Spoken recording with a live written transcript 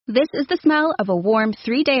This is the smell of a warm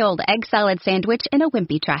 3-day-old egg salad sandwich in a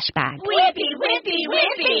Wimpy trash bag. Wimpy, Wimpy,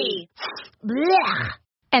 Wimpy! Blech.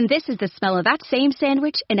 And this is the smell of that same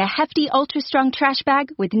sandwich in a hefty, ultra-strong trash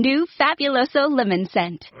bag with new Fabuloso lemon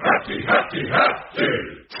scent. Hefty, hefty, hefty!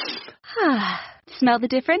 Smell the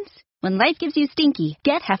difference? When life gives you stinky,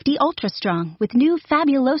 get Hefty Ultra Strong with new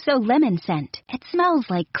Fabuloso lemon scent. It smells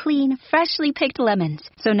like clean, freshly picked lemons.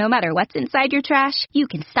 So no matter what's inside your trash, you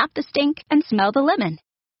can stop the stink and smell the lemon.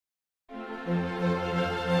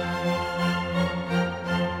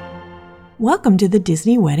 Welcome to the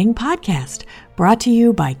Disney Wedding Podcast, brought to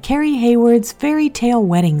you by Carrie Hayward's Fairy Tale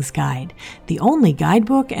Weddings Guide, the only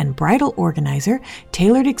guidebook and bridal organizer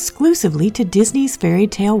tailored exclusively to Disney's fairy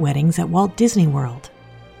tale weddings at Walt Disney World.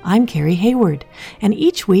 I'm Carrie Hayward, and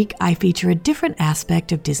each week I feature a different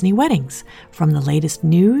aspect of Disney weddings, from the latest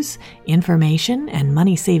news, information, and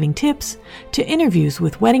money-saving tips, to interviews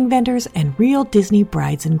with wedding vendors and real Disney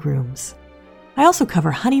brides and grooms. I also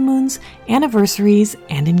cover honeymoons, anniversaries,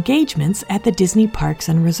 and engagements at the Disney parks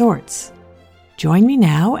and resorts. Join me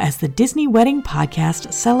now as the Disney Wedding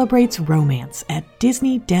Podcast celebrates romance at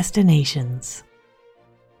Disney destinations.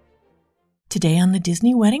 Today on the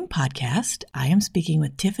Disney Wedding Podcast, I am speaking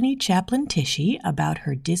with Tiffany Chaplin-Tisci about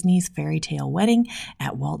her Disney's Fairy Tale Wedding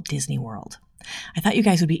at Walt Disney World. I thought you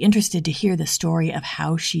guys would be interested to hear the story of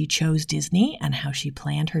how she chose Disney and how she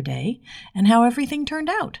planned her day and how everything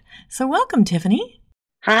turned out. So welcome, Tiffany.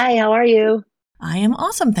 Hi, how are you? I am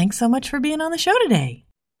awesome. Thanks so much for being on the show today.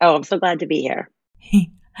 Oh, I'm so glad to be here.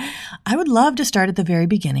 I would love to start at the very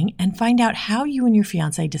beginning and find out how you and your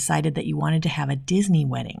fiancé decided that you wanted to have a Disney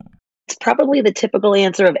wedding. It's probably the typical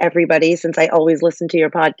answer of everybody since I always listen to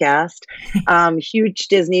your podcast. Huge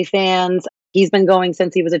Disney fans. He's been going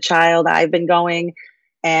since he was a child. I've been going.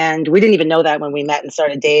 And we didn't even know that when we met and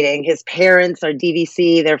started dating. His parents are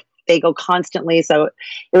DVC. They go constantly. So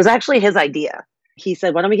it was actually his idea. He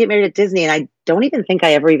said, why don't we get married at Disney? And I don't even think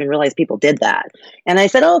I ever even realized people did that. And I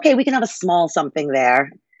said, oh, okay, we can have a small something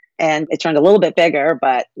there. And it turned a little bit bigger,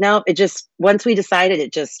 but no, once we decided,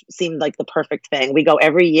 it just seemed like the perfect thing. We go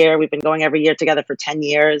every year. We've been going every year together for 10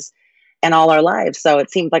 years and all our lives. So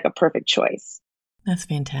it seemed like a perfect choice. That's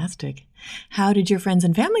fantastic. How did your friends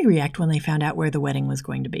and family react when they found out where the wedding was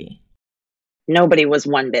going to be? Nobody was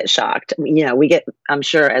one bit shocked. You know, we get, I'm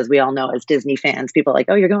sure, as we all know, as Disney fans, people are like,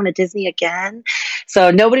 oh, you're going to Disney again?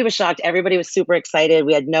 So nobody was shocked. Everybody was super excited.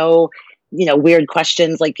 We had no weird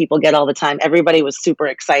questions like people get all the time. Everybody was super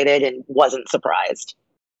excited and wasn't surprised.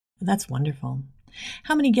 That's wonderful.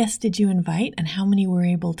 How many guests did you invite and how many were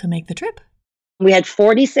able to make the trip? We had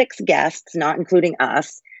 46 guests, not including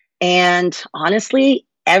us. And honestly,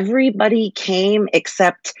 everybody came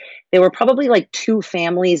except there were probably like 2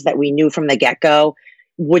 families that we knew from the get-go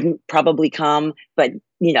wouldn't probably come, but,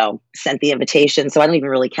 sent the invitation. So I don't even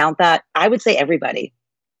really count that. I would say everybody,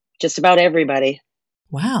 just about everybody.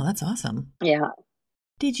 Wow, that's awesome. Yeah.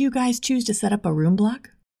 Did you guys choose to set up a room block?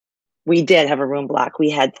 We did have a room block.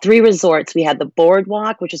 We had 3 resorts. We had the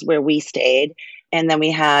Boardwalk, which is where we stayed. And then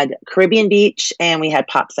we had Caribbean Beach and we had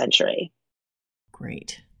Pop Century.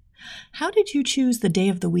 Great. How did you choose the day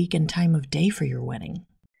of the week and time of day for your wedding?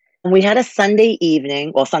 We had a Sunday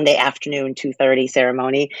afternoon, 2:30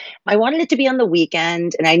 ceremony. I wanted it to be on the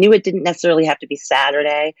weekend and I knew it didn't necessarily have to be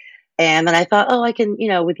Saturday. And then I thought, oh, I can,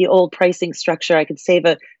 with the old pricing structure, I could save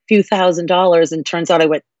a few $1,000s. And turns out I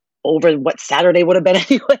went over what Saturday would have been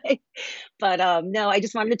anyway. But no, I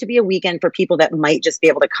just wanted it to be a weekend for people that might just be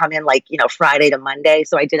able to come in Friday to Monday.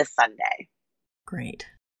 So I did a Sunday. Great.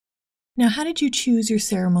 Now, how did you choose your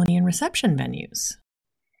ceremony and reception venues?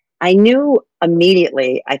 I knew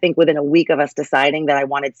immediately, I think within a week of us deciding that I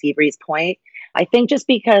wanted Seabreeze Point. I think just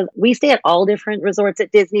because we stay at all different resorts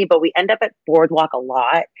at Disney, but we end up at Boardwalk a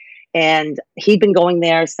lot. And he'd been going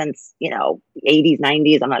there since, 80s,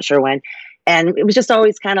 90s, I'm not sure when. And it was just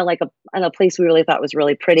always kind of like a place we really thought was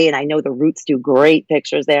really pretty. And I know the Roots do great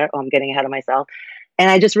pictures there. Oh, I'm getting ahead of myself.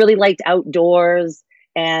 And I just really liked outdoors.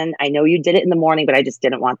 And I know you did it in the morning, but I just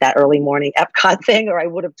didn't want that early morning Epcot thing, or I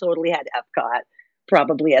would have totally had Epcot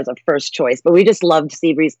probably as a first choice. But we just loved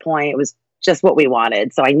Seabreeze Point. It was just what we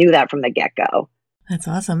wanted. So I knew that from the get-go. That's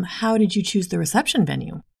awesome. How did you choose the reception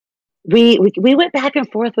venue? We went back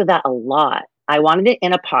and forth with that a lot. I wanted it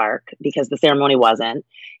in a park because the ceremony wasn't.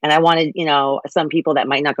 And I wanted, some people that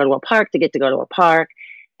might not go to a park to get to go to a park.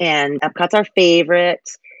 And Epcot's our favorite.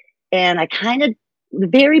 And I the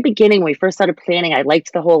very beginning, when we first started planning, I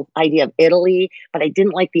liked the whole idea of Italy, but I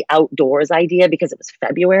didn't like the outdoors idea because it was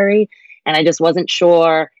February. And I just wasn't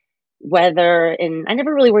sure whether, and I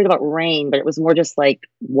never really worried about rain, but it was more just like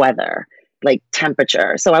weather, like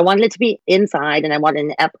temperature. So I wanted it to be inside and I wanted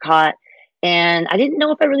an Epcot. And I didn't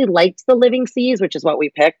know if I really liked the Living Seas, which is what we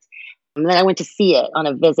picked. And then I went to see it on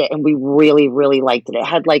a visit and we really, really liked it. It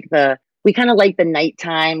had like we kind of like the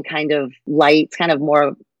nighttime kind of lights, kind of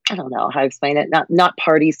more, I don't know how to explain it. Not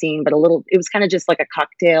party scene, but it was kind of just like a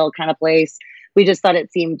cocktail kind of place. We just thought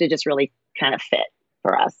it seemed to just really kind of fit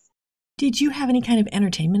for us. Did you have any kind of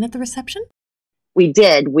entertainment at the reception? We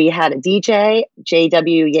did. We had a DJ,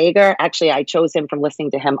 J.W. Yeager. Actually, I chose him from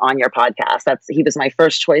listening to him on your podcast. He was my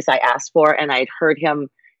first choice I asked for, and I'd heard him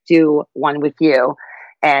do one with you,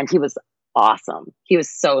 and he was awesome. He was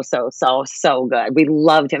so good. We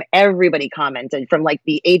loved him. Everybody commented, from like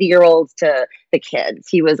the 80-year-olds to the kids.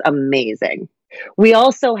 He was amazing. We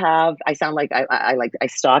also have, I sound like I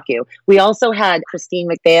stalk you. We also had Christine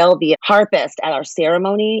McPhail, the harpist, at our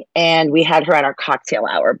ceremony, and we had her at our cocktail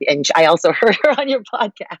hour. And I also heard her on your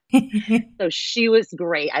podcast. So she was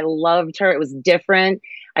great. I loved her. It was different.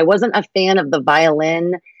 I wasn't a fan of the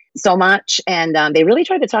violin so much, and they really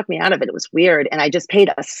tried to talk me out of it. It was weird, and I just paid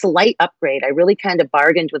a slight upgrade. I really kind of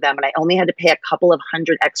bargained with them, and I only had to pay a couple of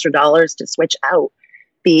 $100 extra to switch out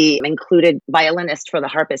the included violinist for the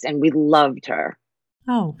harpist, and we loved her.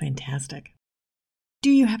 Oh, fantastic.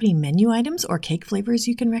 Do you have any menu items or cake flavors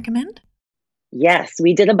you can recommend? Yes,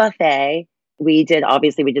 we did a buffet. We did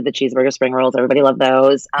the cheeseburger spring rolls. Everybody loved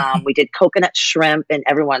those. We did coconut shrimp, and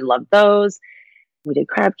everyone loved those. We did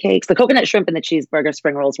crab cakes. The coconut shrimp and the cheeseburger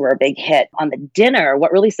spring rolls were a big hit. On the dinner,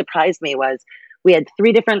 what really surprised me was we had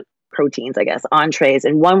 3 different proteins, I guess, entrees.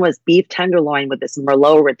 And one was beef tenderloin with this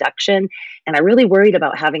Merlot reduction. And I really worried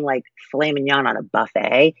about having like filet mignon on a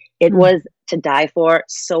buffet. It was to die for.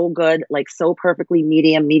 So good, like so perfectly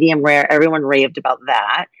medium rare. Everyone raved about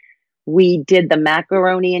that. We did the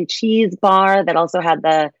macaroni and cheese bar that also had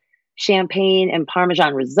the champagne and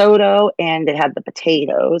Parmesan risotto, and it had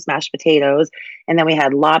the mashed potatoes. And then we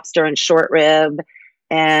had lobster and short rib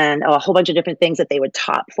and a whole bunch of different things that they would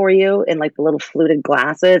top for you in like the little fluted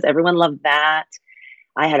glasses. Everyone loved that.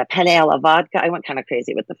 I had a penne alla vodka. I went kind of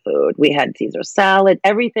crazy with the food. We had Caesar salad,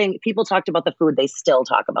 everything. People talked about the food. They still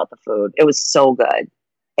talk about the food. It was so good.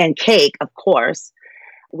 And cake, of course.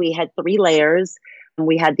 We had 3 layers.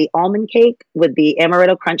 We had the almond cake with the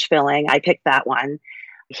amaretto crunch filling. I picked that one.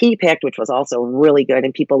 He picked, which was also really good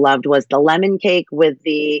and people loved, was the lemon cake with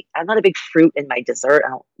I'm not a big fruit in my dessert,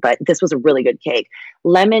 but this was a really good cake.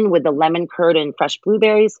 Lemon with the lemon curd and fresh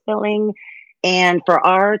blueberries filling. And for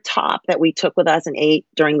our top that we took with us and ate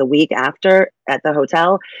during the week after at the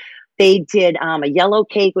hotel, they did a yellow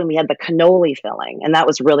cake when we had the cannoli filling. And that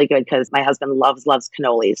was really good because my husband loves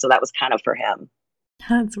cannoli. So that was kind of for him.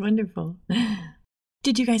 That's wonderful.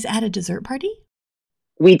 Did you guys add a dessert party?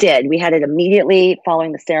 We did. We had it immediately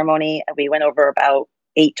following the ceremony. We went over about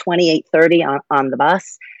 8:20, 8:30 on the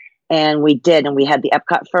bus. And we did. And we had the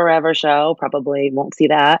Epcot Forever show. Probably won't see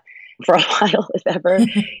that for a while, if ever.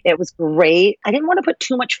 It was great. I didn't want to put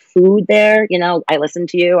too much food there. You know, I listened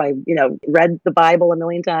to you. I, read the Bible a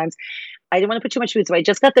million times. I didn't want to put too much food. So I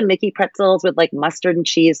just got the Mickey pretzels with like mustard and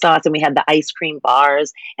cheese sauce. And we had the ice cream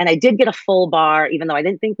bars. And I did get a full bar, even though I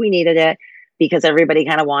didn't think we needed it, because everybody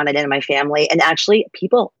kind of wanted it in my family. And actually,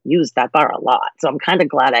 people used that bar a lot. So I'm kind of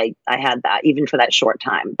glad I had that, even for that short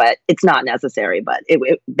time. But it's not necessary, but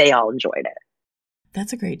they all enjoyed it.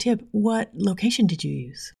 That's a great tip. What location did you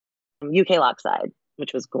use? UK Lockside,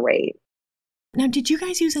 which was great. Now, did you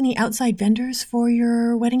guys use any outside vendors for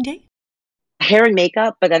your wedding day? Hair and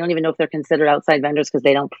makeup, but I don't even know if they're considered outside vendors because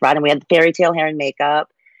they don't provide them. We had the Fairy Tale hair and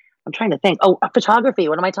makeup. I'm trying to think. Oh, photography.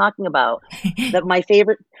 What am I talking about? My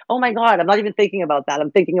favorite. Oh my God. I'm not even thinking about that.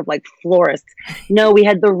 I'm thinking of like florists. No, we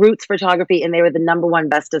had the Roots photography and they were the #1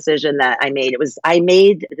 best decision that I made. I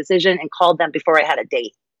made a decision and called them before I had a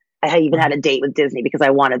date. I had even had a date with Disney because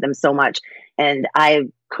I wanted them so much. And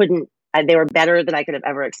they were better than I could have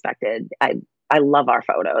ever expected. I love our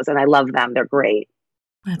photos and I love them. They're great.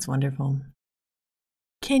 That's wonderful.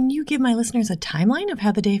 Can you give my listeners a timeline of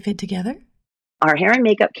how the day fit together? Our hair and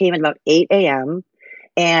makeup came at about 8 a.m.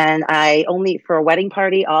 And for a wedding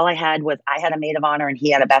party, all I had a maid of honor and he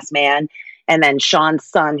had a best man. And then Sean's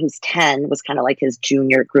son, who's 10, was kind of like his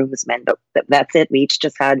junior groomsman. But that's it. We each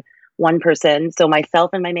just had one person. So myself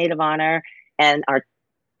and my maid of honor and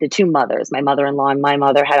the 2 mothers, my mother-in-law and my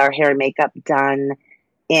mother, had our hair and makeup done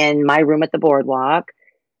in my room at the boardwalk.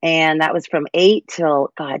 And that was from 8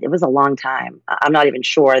 till, God, it was a long time. I'm not even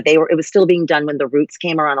sure. It was still being done when the Roots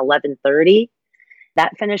came around 11:30.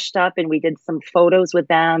 That finished up and we did some photos with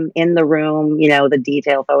them in the room, the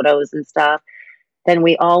detail photos and stuff. Then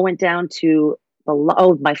we all went down to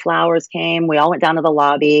my flowers came. We all went down to the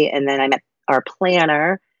lobby and then I met our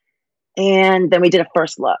planner and then we did a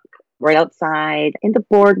first look. right outside in the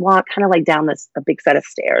boardwalk, kind of like down a big set of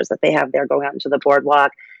stairs that they have there going out into the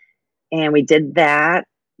boardwalk. And we did that.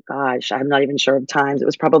 Gosh, I'm not even sure of times. It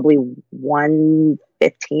was probably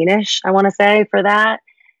 1:15-ish, I want to say, for that.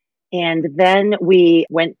 And then we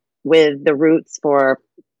went with the Roots for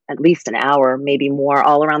at least an hour, maybe more,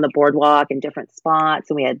 all around the boardwalk in different spots.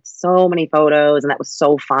 And we had so many photos, and that was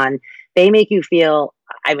so fun. They make you feel,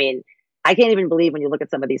 I mean, I can't even believe when you look at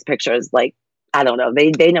some of these pictures, like, I don't know,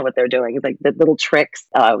 they know what they're doing. It's like the little tricks.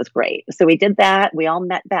 It was great. So we did that. We all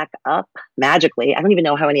met back up magically. I don't even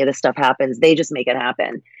know how any of this stuff happens. They just make it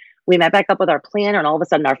happen. We met back up with our planner, and all of a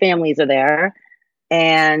sudden our families are there.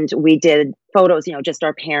 And we did photos, just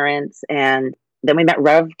our parents. And then we met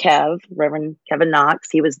Reverend Kevin Knox.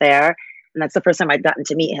 He was there. And that's the first time I'd gotten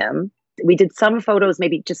to meet him. We did some photos,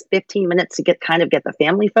 maybe just 15 minutes to get the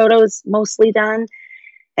family photos mostly done.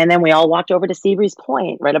 And then we all walked over to Seabreeze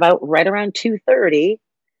Point right around 2:30.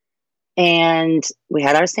 And we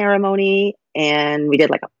had our ceremony, and we did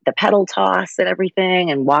like the pedal toss and everything,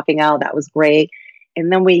 and walking out. That was great.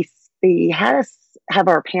 And then we had us have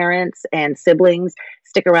our parents and siblings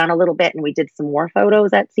stick around a little bit, and we did some more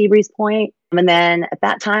photos at Seabreeze Point. And then at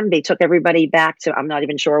that time, they took everybody back to, I'm not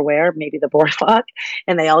even sure where, maybe the boardwalk,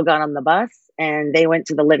 and they all got on the bus and they went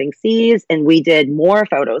to the Living Seas, and we did more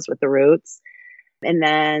photos with the Roots. And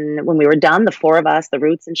then when we were done, the four of us, the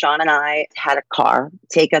Roots and Sean and I, had a car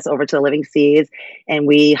take us over to the Living Seas, and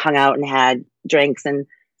we hung out and had drinks and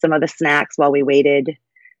some of the snacks while we waited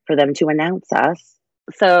for them to announce us.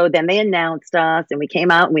 So then they announced us, and we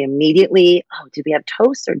came out, and we immediately, did we have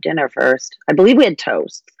toast or dinner first? I believe we had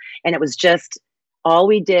toast. And it was just all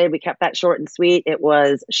we did. We kept that short and sweet. It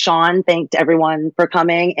was Sean thanked everyone for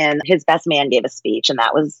coming, and his best man gave a speech, and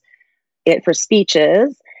that was it for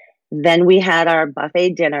speeches. Then we had our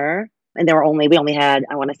buffet dinner, and we only had,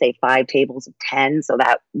 I want to say, 5 tables of 10. So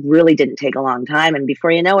that really didn't take a long time. And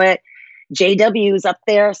before you know it, JW's up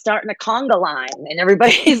there starting a conga line, and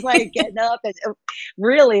everybody's like getting up, and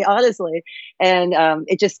really, honestly. And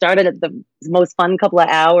it just started at the most fun couple of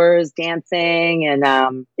hours dancing.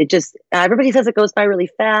 And everybody says it goes by really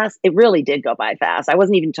fast. It really did go by fast. I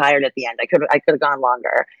wasn't even tired at the end. I could have gone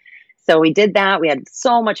longer. So we did that. We had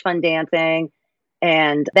so much fun dancing.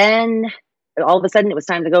 And then all of a sudden it was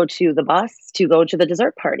time to go to the bus to go to the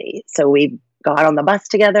dessert party. So we got on the bus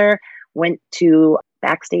together, went to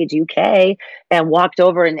Backstage UK, and walked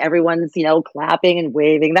over, and everyone's, clapping and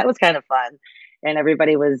waving. That was kind of fun. And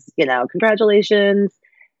everybody was, congratulations.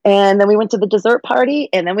 And then we went to the dessert party,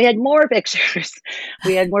 and then we had more pictures.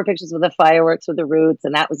 We had more pictures with the fireworks with the Roots,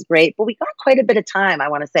 and that was great. But we got quite a bit of time, I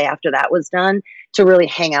want to say, after that was done, to really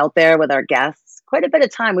hang out there with our guests. Quite a bit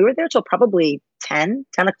of time. We were there till probably 10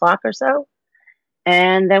 o'clock or so.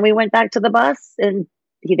 And then we went back to the bus, and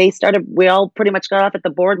we all pretty much got off at the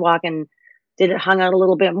boardwalk and hung out a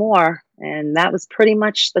little bit more. And that was pretty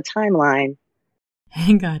much the timeline.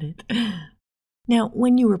 Got it. Now,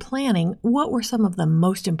 when you were planning, what were some of the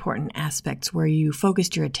most important aspects where you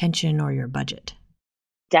focused your attention or your budget?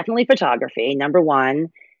 Definitely photography, number one.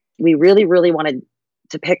 We really, really wanted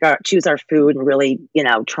to choose our food and really,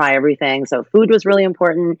 try everything. So food was really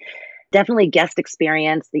important. Definitely guest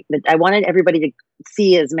experience. I wanted everybody to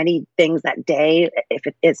see as many things that day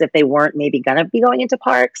as if they weren't maybe going to be going into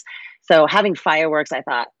parks. So having fireworks, I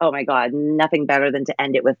thought, oh my God, nothing better than to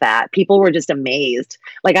end it with that. People were just amazed.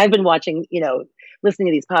 Like, I've been watching, listening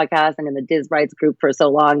to these podcasts and in the Diz Brides group for so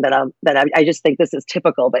long that I just think this is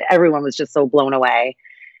typical, but everyone was just so blown away.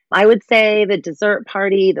 I would say the dessert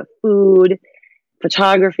party, the food,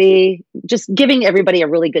 photography, just giving everybody a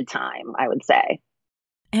really good time, I would say.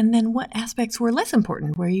 And then what aspects were less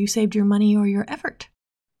important, where you saved your money or your effort?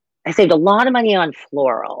 I saved a lot of money on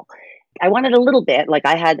floral. I wanted a little bit, like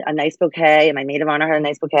I had a nice bouquet, and my maid of honor had a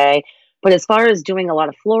nice bouquet. But as far as doing a lot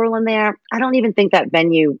of floral in there, I don't even think that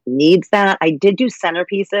venue needs that. I did do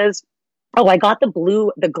centerpieces. Oh, I got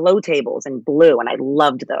the glow tables in blue, and I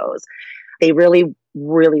loved those. They really,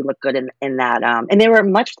 really look good in that. And they were a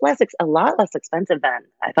lot less expensive than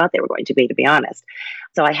I thought they were going to be honest.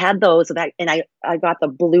 So I had those, and I got the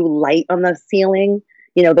blue light on the ceiling,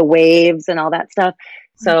 the waves and all that stuff.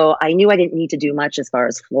 So I knew I didn't need to do much as far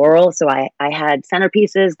as floral. So I had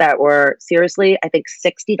centerpieces that were seriously, I think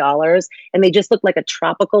 $60. And they just looked like a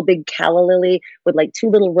tropical big calla lily with like 2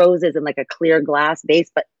 little roses and like a clear glass base.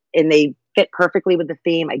 And they fit perfectly with the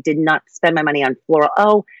theme. I did not spend my money on floral.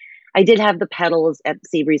 Oh, I did have the petals at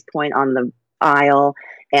Seabreeze Point on the aisle,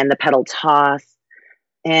 and the petal toss,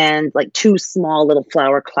 and like 2 small little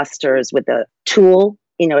flower clusters with the tulle,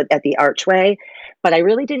 at the archway. But I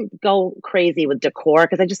really didn't go crazy with decor,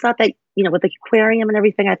 because I just thought that, with the aquarium and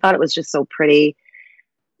everything, I thought it was just so pretty.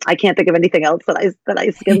 I can't think of anything else that I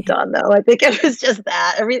skimped on though. I think it was just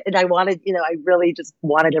that. And I wanted, I really just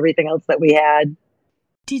wanted everything else that we had.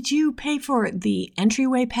 Did you pay for the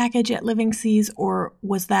entryway package at Living Seas, or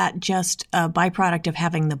was that just a byproduct of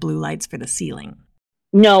having the blue lights for the ceiling?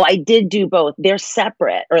 No, I did do both. They're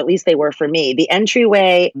separate, or at least they were for me. The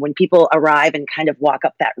entryway, when people arrive and kind of walk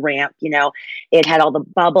up that ramp, it had all the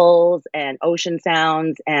bubbles and ocean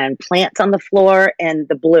sounds and plants on the floor and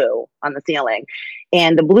the blue on the ceiling.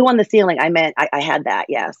 And the blue on the ceiling, I had that,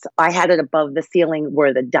 yes. I had it above the ceiling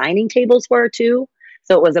where the dining tables were too.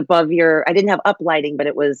 So it was above I didn't have uplighting, but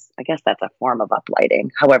it was, I guess that's a form of uplighting,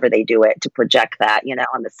 however they do it to project that,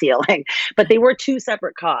 on the ceiling. But they were two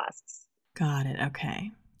separate costs. Got it. Okay.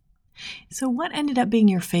 So what ended up being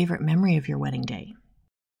your favorite memory of your wedding day?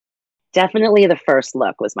 Definitely the first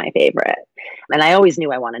look was my favorite. And I always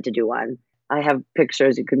knew I wanted to do one. I have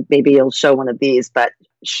pictures. Maybe you'll show one of these, but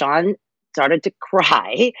Sean started to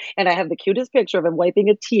cry. And I have the cutest picture of him wiping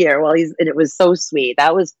a tear and it was so sweet.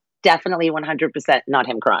 That was definitely 100% not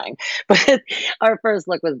him crying. But our first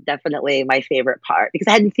look was definitely my favorite part because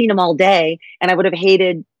I hadn't seen him all day. And I would have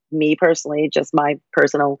hated, me personally, just my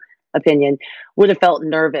personal opinion, would have felt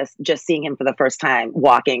nervous just seeing him for the first time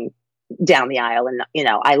walking down the aisle. And,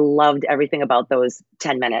 I loved everything about those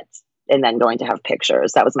 10 minutes and then going to have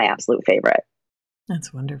pictures. That was my absolute favorite.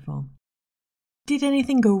 That's wonderful. Did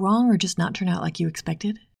anything go wrong or just not turn out like you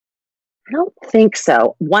expected? I don't think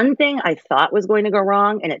so. One thing I thought was going to go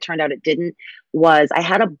wrong, and it turned out it didn't, was I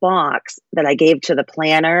had a box that I gave to the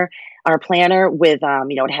planner, our planner with,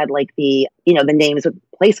 it had like the names with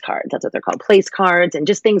place cards. That's what they're called, place cards, and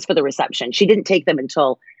just things for the reception. She didn't take them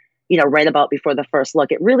until, right about before the first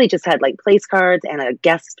look. It really just had like place cards and a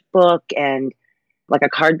guest book and like a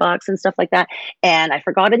card box and stuff like that. And I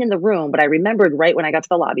forgot it in the room, but I remembered right when I got to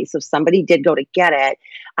the lobby. So somebody did go to get it.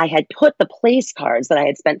 I had put the place cards that I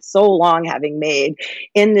had spent so long having made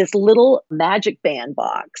in this little magic band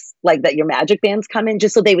box, like that your magic bands come in,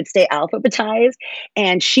 just so they would stay alphabetized.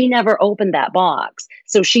 And she never opened that box.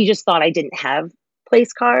 So she just thought I didn't have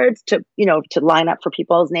place cards to line up for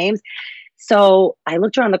people's names. So I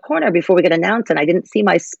looked around the corner before we got announced and I didn't see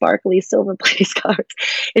my sparkly silver place cards.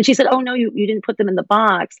 And she said, "Oh no, you didn't put them in the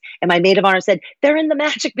box." And my maid of honor said, "They're in the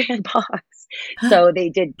magic band box." So they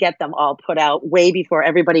did get them all put out way before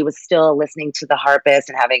everybody was still listening to the harpist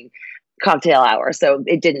and having cocktail hour. So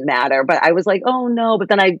it didn't matter. But I was like, "Oh no." But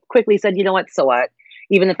then I quickly said, "You know what? So what?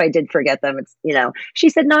 Even if I did forget them, it's, she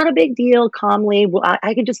said, "Not a big deal, calmly. Well,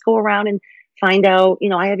 I could just go around and find out,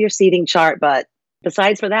 I have your seating chart, but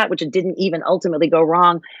besides for that, which it didn't even ultimately go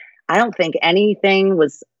wrong, I don't think anything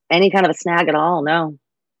was any kind of a snag at all. No."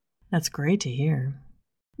 That's great to hear.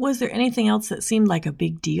 Was there anything else that seemed like a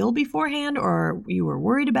big deal beforehand or you were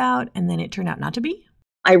worried about and then it turned out not to be?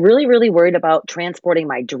 I really, really worried about transporting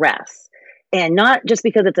my dress, and not just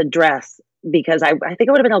because it's a dress, because I think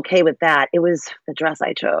I would have been okay with that. It was the dress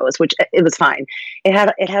I chose, which it was fine. It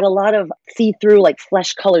had a lot of see-through, like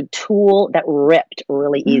flesh-colored tulle that ripped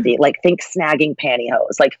really easy. Like think snagging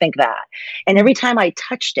pantyhose, like think that. And every time I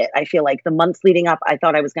touched it, I feel like the months leading up, I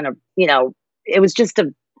thought I was going to, it was just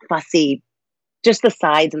a fussy, just the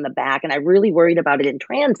sides and the back. And I really worried about it in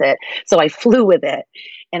transit. So I flew with it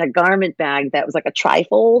in a garment bag that was like a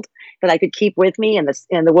trifold that I could keep with me. And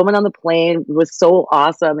the woman on the plane was so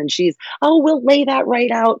awesome. And she's, "Oh, we'll lay that right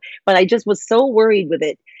out." But I just was so worried with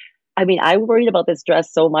it. I mean, I worried about this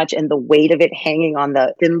dress so much and the weight of it hanging on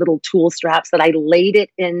the thin little tulle straps that I laid it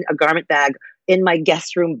in a garment bag in my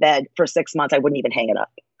guest room bed for 6 months. I wouldn't even hang it up.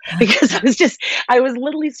 Because I was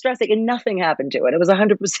literally stressing and nothing happened to it. It was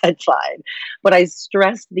 100% fine. But I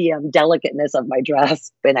stressed the delicateness of my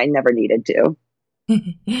dress and I never needed to.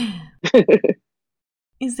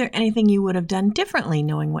 Is there anything you would have done differently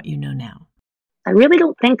knowing what you know now? I really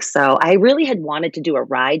don't think so. I really had wanted to do a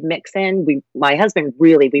ride mix in. My husband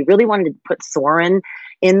we really wanted to put Soarin'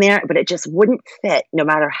 in there, but it just wouldn't fit no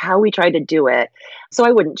matter how we tried to do it. So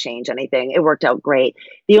I wouldn't change anything. It worked out great.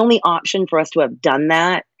 The only option for us to have done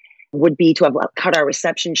that would be to have cut our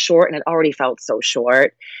reception short, and it already felt so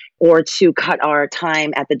short, or to cut our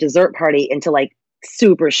time at the dessert party into like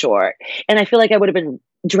super short. And I feel like I would have been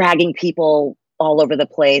dragging people all over the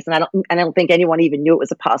place. And I don't think anyone even knew it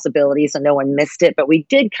was a possibility. So no one missed it, but we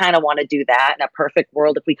did kind of want to do that in a perfect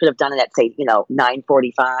world. If we could have done it at say,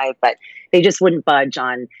 9:45, but they just wouldn't budge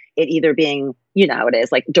on it either being, how it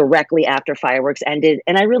is, like directly after fireworks ended.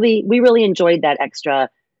 And we really enjoyed that extra,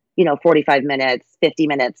 45 minutes, 50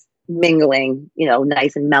 minutes mingling,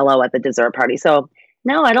 nice and mellow at the dessert party. So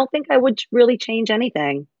no, I don't think I would really change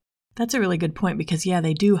anything. That's a really good point because, yeah,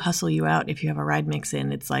 they do hustle you out if you have a ride mix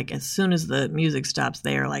in. It's like as soon as the music stops,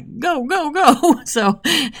 they are like, go, go, go. So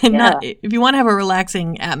if you want to have a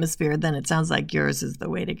relaxing atmosphere, then it sounds like yours is the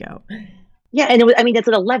way to go. Yeah. And it's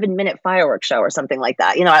an 11-minute fireworks show or something like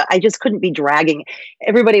that. I just couldn't be dragging.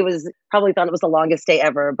 Everybody probably thought it was the longest day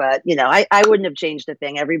ever, but I wouldn't have changed a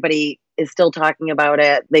thing. Everybody is still talking about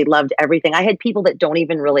it. They loved everything. I had people that don't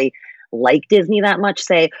even really like Disney that much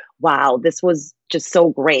say, wow, this was just so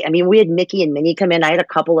great. I mean, we had Mickey and Minnie come in. I had a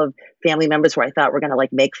couple of family members who I thought were going to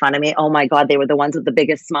like make fun of me. Oh my God, they were the ones with the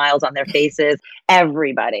biggest smiles on their faces.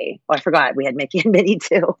 Everybody. Oh, I forgot we had Mickey and Minnie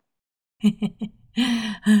too.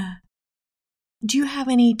 Do you have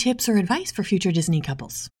any tips or advice for future Disney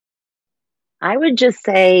couples? I would just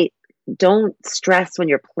say, don't stress when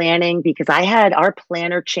you're planning, because I had our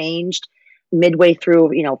planner changed midway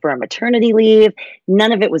through, for a maternity leave.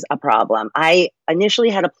 None of it was a problem. I initially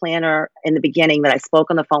had a planner in the beginning that I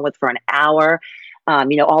spoke on the phone with for an hour,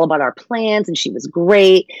 all about our plans, and she was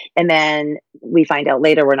great. And then we find out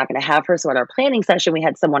later we're not going to have her. So at our planning session, we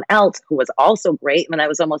had someone else who was also great. And I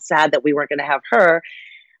was almost sad that we weren't going to have her.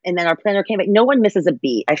 And then our planner came back. No one misses a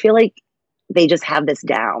beat. I feel like they just have this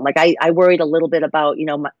down. Like I worried a little bit about,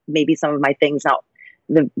 maybe some of my things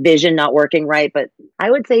the vision not working right. But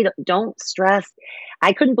I would say don't stress.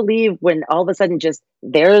 I couldn't believe when all of a sudden just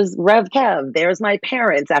there's Rev Kev, there's my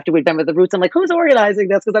parents after we'd been with the Roots. I'm like, who's organizing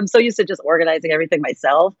this? Because I'm so used to just organizing everything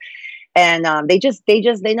myself. And they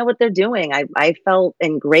know what they're doing. I felt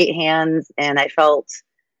in great hands, and I felt,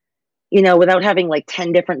 without having like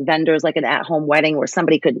 10 different vendors, like an at-home wedding where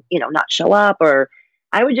somebody could, not show up. Or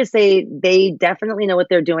I would just say they definitely know what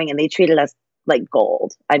they're doing, and they treated us like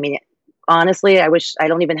gold. I mean, honestly, I wish I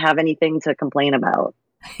don't even have anything to complain about.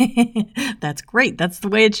 That's great. That's the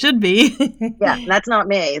way it should be. Yeah, that's not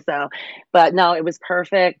me. So, but no, it was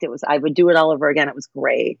perfect. I would do it all over again. It was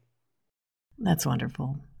great. That's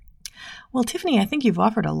wonderful. Well, Tiffany, I think you've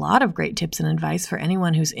offered a lot of great tips and advice for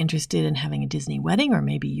anyone who's interested in having a Disney wedding or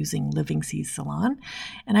maybe using Living Seas Salon.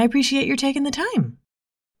 And I appreciate your taking the time.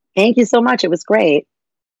 Thank you so much. It was great.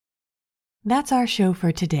 That's our show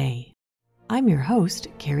for today. I'm your host,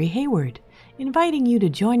 Carrie Hayward, inviting you to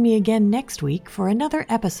join me again next week for another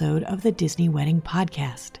episode of the Disney Wedding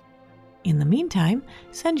Podcast. In the meantime,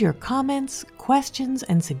 send your comments, questions,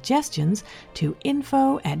 and suggestions to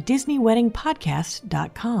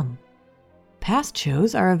info@DisneyWeddingPodcast.com. Past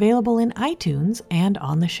shows are available in iTunes and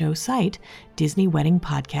on the show site,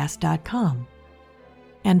 DisneyWeddingPodcast.com.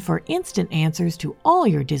 And for instant answers to all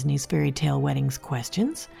your Disney's Fairy Tale Weddings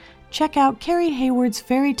questions, check out Carrie Hayward's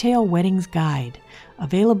Fairy Tale Weddings Guide,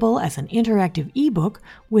 available as an interactive ebook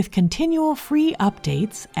with continual free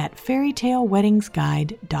updates at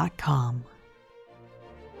fairytaleweddingsguide.com.